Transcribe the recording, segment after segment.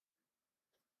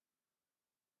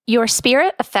Your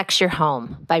Spirit Affects Your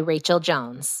Home by Rachel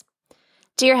Jones.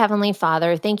 Dear Heavenly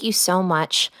Father, thank you so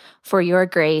much for your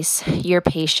grace, your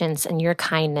patience, and your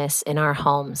kindness in our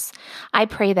homes. I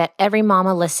pray that every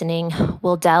mama listening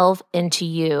will delve into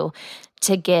you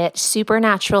to get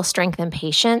supernatural strength and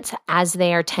patience as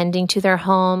they are tending to their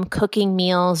home, cooking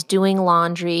meals, doing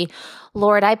laundry.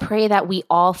 Lord, I pray that we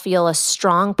all feel a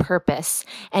strong purpose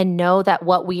and know that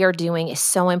what we are doing is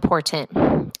so important.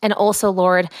 And also,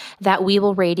 Lord, that we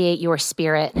will radiate your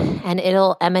Spirit and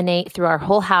it'll emanate through our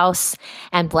whole house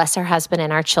and bless our husband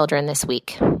and our children this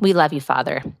week. We love you,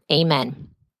 Father. Amen.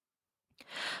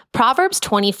 Proverbs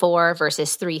 24,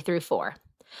 verses 3-4.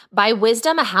 By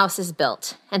wisdom a house is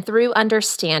built, and through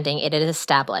understanding it is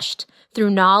established.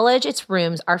 Through knowledge its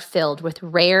rooms are filled with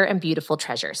rare and beautiful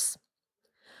treasures.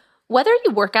 Whether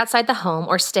you work outside the home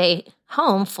or stay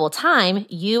home full-time,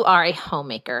 you are a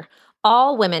homemaker.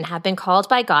 All women have been called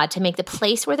by God to make the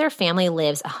place where their family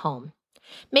lives a home.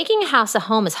 Making a house a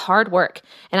home is hard work,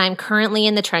 and I'm currently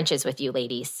in the trenches with you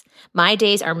ladies. My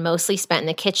days are mostly spent in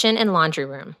the kitchen and laundry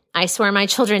room. I swear my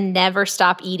children never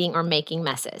stop eating or making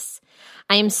messes.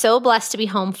 I am so blessed to be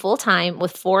home full-time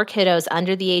with 4 kiddos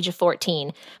under the age of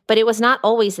 14, but it was not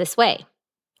always this way.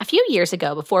 A few years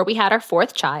ago, before we had our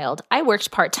 4th child, I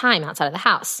worked part-time outside of the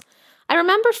house. I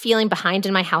remember feeling behind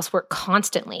in my housework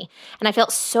constantly, and I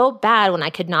felt so bad when I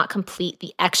could not complete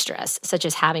the extras, such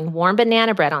as having warm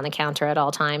banana bread on the counter at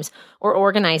all times or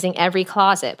organizing every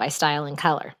closet by style and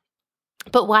color.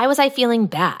 But why was I feeling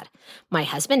bad? My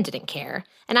husband didn't care,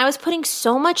 and I was putting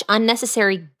so much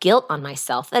unnecessary guilt on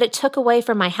myself that it took away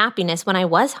from my happiness when I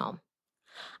was home.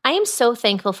 I am so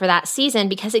thankful for that season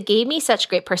because it gave me such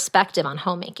great perspective on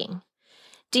homemaking.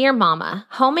 Dear Mama,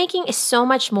 homemaking is so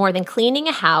much more than cleaning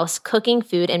a house, cooking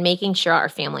food, and making sure our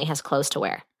family has clothes to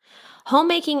wear.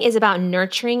 Homemaking is about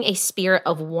nurturing a spirit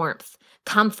of warmth,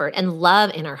 comfort, and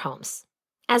love in our homes.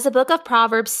 As the book of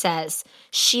Proverbs says,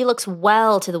 she looks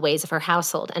well to the ways of her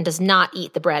household and does not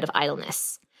eat the bread of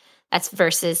idleness. That's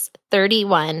verses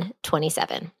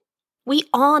 31-27. We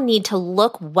all need to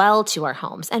look well to our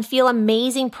homes and feel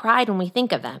amazing pride when we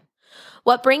think of them.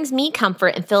 What brings me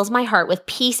comfort and fills my heart with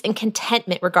peace and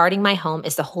contentment regarding my home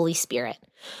is the Holy Spirit.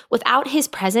 Without His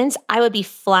presence, I would be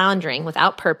floundering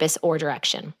without purpose or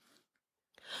direction.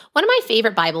 One of my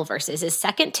favorite Bible verses is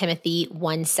 2 Timothy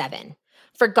 1:7.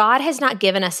 For God has not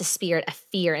given us a spirit of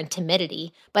fear and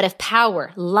timidity, but of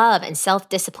power, love, and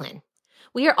self-discipline.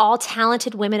 We are all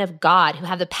talented women of God who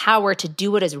have the power to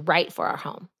do what is right for our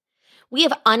home. We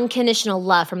have unconditional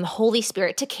love from the Holy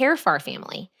Spirit to care for our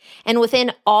family. And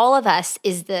within all of us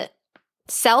is the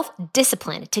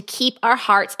self-discipline to keep our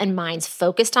hearts and minds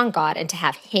focused on God and to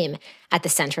have Him at the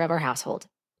center of our household.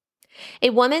 A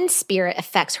woman's spirit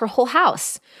affects her whole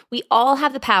house. We all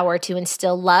have the power to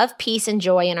instill love, peace, and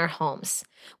joy in our homes.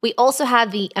 We also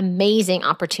have the amazing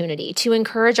opportunity to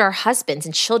encourage our husbands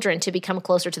and children to become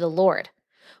closer to the Lord.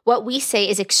 What we say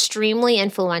is extremely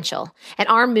influential, and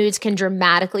our moods can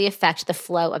dramatically affect the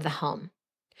flow of the home.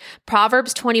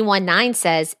 Proverbs 21:9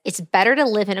 says, "It's better to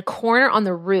live in a corner on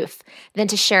the roof than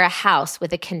to share a house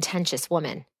with a contentious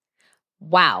woman."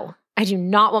 Wow, I do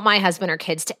not want my husband or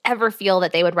kids to ever feel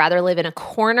that they would rather live in a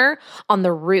corner on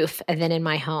the roof than in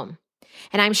my home.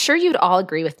 And I'm sure you'd all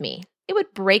agree with me. It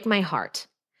would break my heart.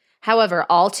 However,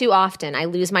 all too often, I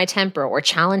lose my temper or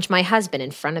challenge my husband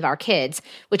in front of our kids,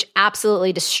 which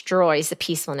absolutely destroys the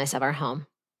peacefulness of our home.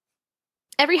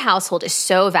 Every household is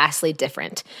so vastly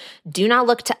different. Do not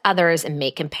look to others and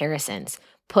make comparisons.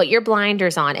 Put your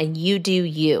blinders on and you do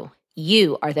you.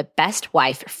 You are the best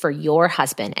wife for your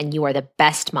husband, and you are the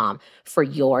best mom for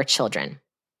your children.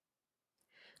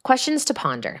 Questions to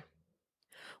ponder.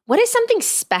 What is something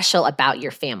special about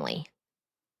your family?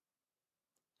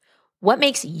 What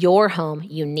makes your home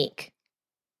unique?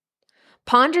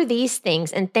 Ponder these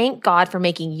things and thank God for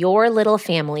making your little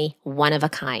family one of a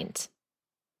kind.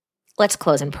 Let's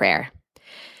close in prayer.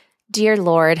 Dear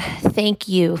Lord, thank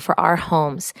you for our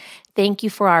homes. Thank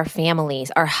you for our families,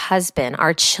 our husband,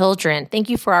 our children. Thank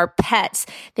you for our pets.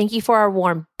 Thank you for our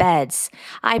warm beds.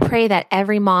 I pray that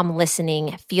every mom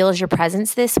listening feels your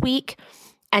presence this week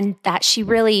and that she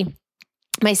really,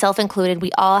 myself included,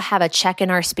 we all have a check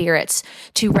in our spirits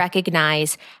to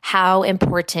recognize how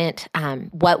important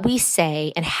what we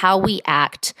say and how we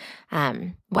act,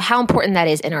 how important that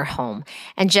is in our home.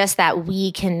 And just that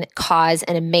we can cause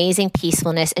an amazing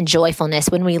peacefulness and joyfulness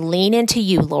when we lean into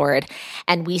you, Lord,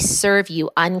 and we serve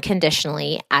you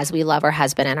unconditionally as we love our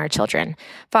husband and our children.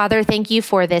 Father, thank you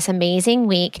for this amazing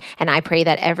week. And I pray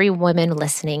that every woman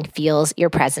listening feels your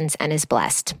presence and is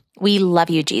blessed. We love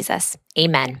you, Jesus.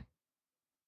 Amen.